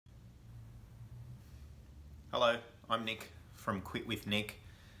Hello, I'm Nick from Quit with Nick.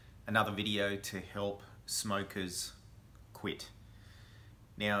 Another video to help smokers quit.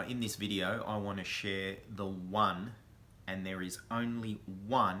 Now in this video I want to share the one, and there is only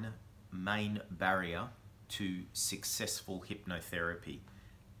one main barrier to successful hypnotherapy.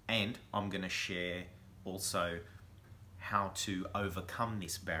 And I'm going to share also how to overcome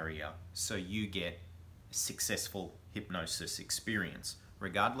this barrier so you get a successful hypnosis experience,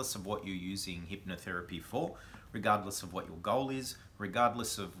 regardless of what you're using hypnotherapy for, regardless of what your goal is,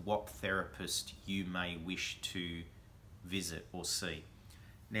 regardless of what therapist you may wish to visit or see.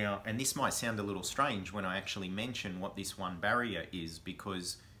 Now, and this might sound a little strange when I actually mention what this one barrier is,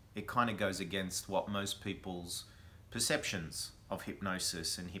 because it kind of goes against what most people's perceptions of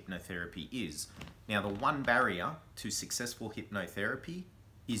hypnosis and hypnotherapy is. Now, the one barrier to successful hypnotherapy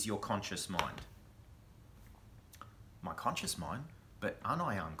is your conscious mind. My conscious mind? But aren't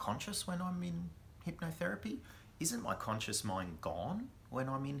I unconscious when I'm in hypnotherapy? Isn't my conscious mind gone when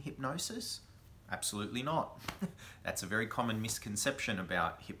I'm in hypnosis? Absolutely not. That's a very common misconception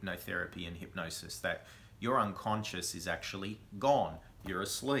about hypnotherapy and hypnosis, that your unconscious is actually gone. You're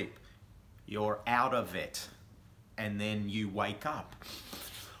asleep. You're out of it. And then you wake up.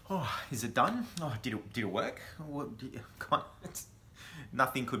 Oh, is it done? Oh, did it work?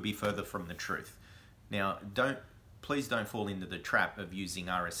 Nothing could be further from the truth. Now, please don't fall into the trap of using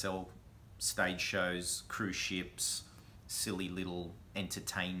RSL stage shows, cruise ships, silly little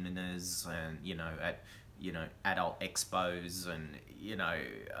entertainers, and at adult expos, and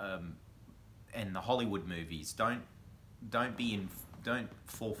and the Hollywood movies. Don't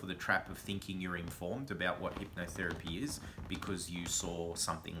fall for the trap of thinking you're informed about what hypnotherapy is because you saw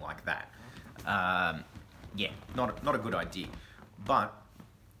something like that. Yeah, not a good idea. But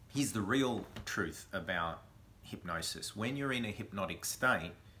here's the real truth about hypnosis. When you're in a hypnotic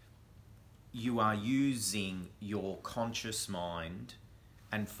state, you are using your conscious mind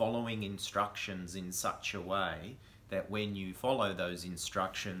and following instructions in such a way that when you follow those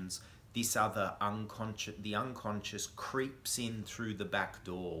instructions, this other the unconscious creeps in through the back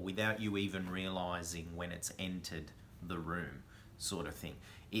door without you even realizing when it's entered the room, sort of thing.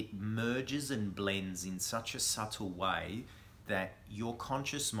 It merges and blends in such a subtle way that your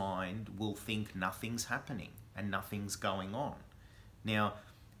conscious mind will think nothing's happening and nothing's going on. Now,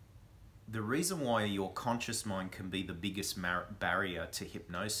 the reason why your conscious mind can be the biggest barrier to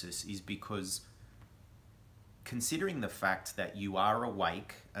hypnosis is because, considering the fact that you are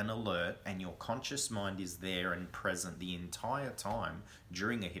awake and alert and your conscious mind is there and present the entire time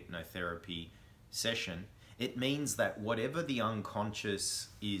during a hypnotherapy session, it means that whatever the unconscious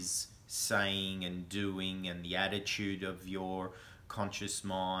is saying and doing, and the attitude of your conscious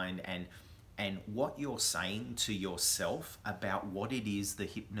mind, and what you're saying to yourself about what it is the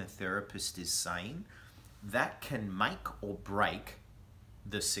hypnotherapist is saying, that can make or break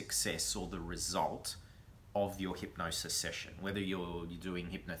the success or the result of your hypnosis session. Whether you're doing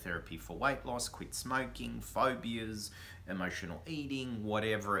hypnotherapy for weight loss, quit smoking, phobias, emotional eating,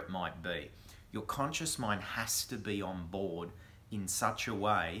 whatever it might be, your conscious mind has to be on board in such a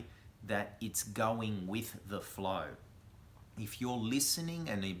way that it's going with the flow. If you're listening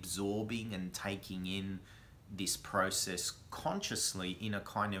and absorbing and taking in this process consciously in a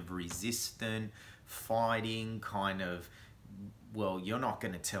kind of resistant, fighting kind of, well, you're not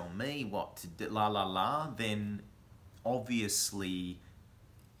going to tell me what to do, la la la, then obviously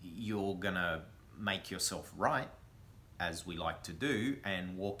you're going to make yourself right, as we like to do,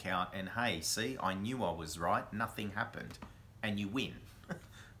 and walk out and, hey, see, I knew I was right, nothing happened, and you win.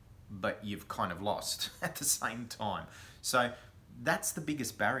 But you've kind of lost at the same time. So that's the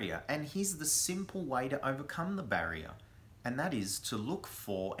biggest barrier. And here's the simple way to overcome the barrier. And that is to look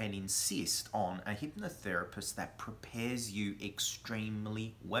for and insist on a hypnotherapist that prepares you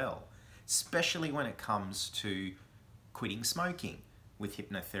extremely well, especially when it comes to quitting smoking with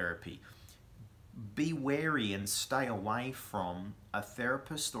hypnotherapy. Be wary and stay away from a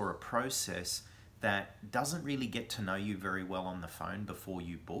therapist or a process that doesn't really get to know you very well on the phone before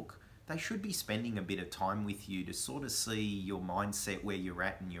you book. They should be spending a bit of time with you to sort of see your mindset, where you're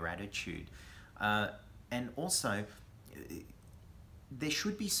at, and your attitude. And also, there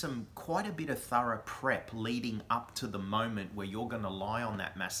should be quite a bit of thorough prep leading up to the moment where you're going to lie on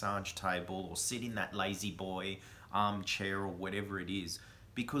that massage table or sit in that lazy boy armchair or whatever it is.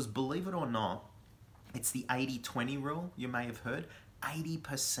 Because believe it or not, it's the 80-20 rule you may have heard.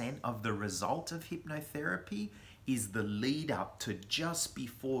 80% of the result of hypnotherapy is the lead up to just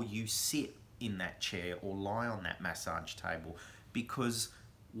before you sit in that chair or lie on that massage table. Because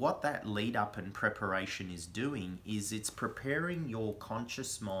what that lead up and preparation is doing is it's preparing your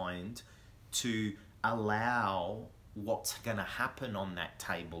conscious mind to allow what's going to happen on that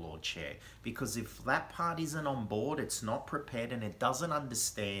table or chair. Because if that part isn't on board, it's not prepared, and it doesn't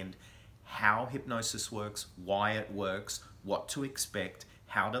understand how hypnosis works, why it works, what to expect,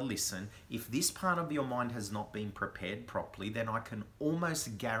 how to listen. If this part of your mind has not been prepared properly, then I can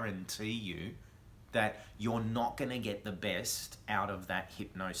almost guarantee you that you're not going to get the best out of that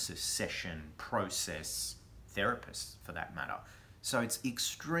hypnosis session, process, therapist for that matter. So it's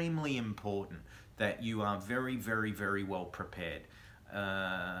extremely important that you are very, very, very well prepared.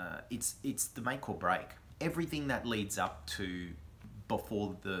 It's the make or break. Everything that leads up to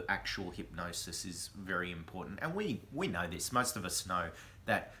before the actual hypnosis is very important. And we know this, most of us know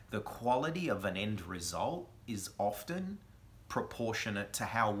that the quality of an end result is often proportionate to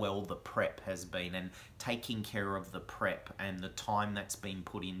how well the prep has been, and taking care of the prep and the time that's been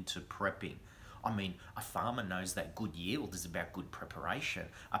put into prepping. I mean, a farmer knows that good yield is about good preparation.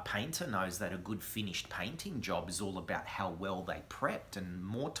 A painter knows that a good finished painting job is all about how well they prepped, and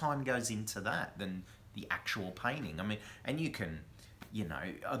more time goes into that than the actual painting. I mean, and you can, you know,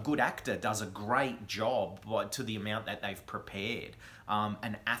 a good actor does a great job to the amount that they've prepared.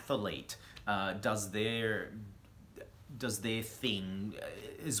 An athlete does their thing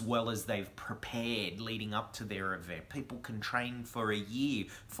as well as they've prepared leading up to their event. People can train for a year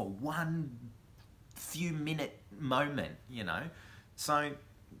for one few minute moment, you know. So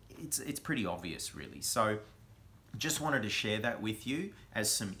it's pretty obvious, really. So just wanted to share that with you as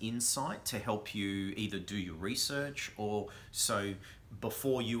some insight to help you either do your research, or so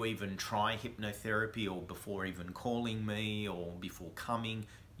before you even try hypnotherapy, or before even calling me, or before coming,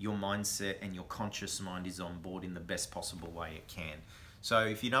 your mindset and your conscious mind is on board in the best possible way it can. So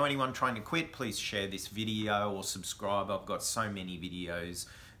if you know anyone trying to quit, please share this video or subscribe. I've got so many videos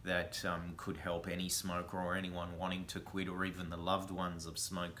that could help any smoker or anyone wanting to quit, or even the loved ones of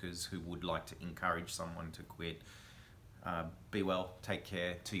smokers who would like to encourage someone to quit. Be well, take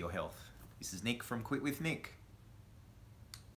care, to your health. This is Nick from Quit with Nick.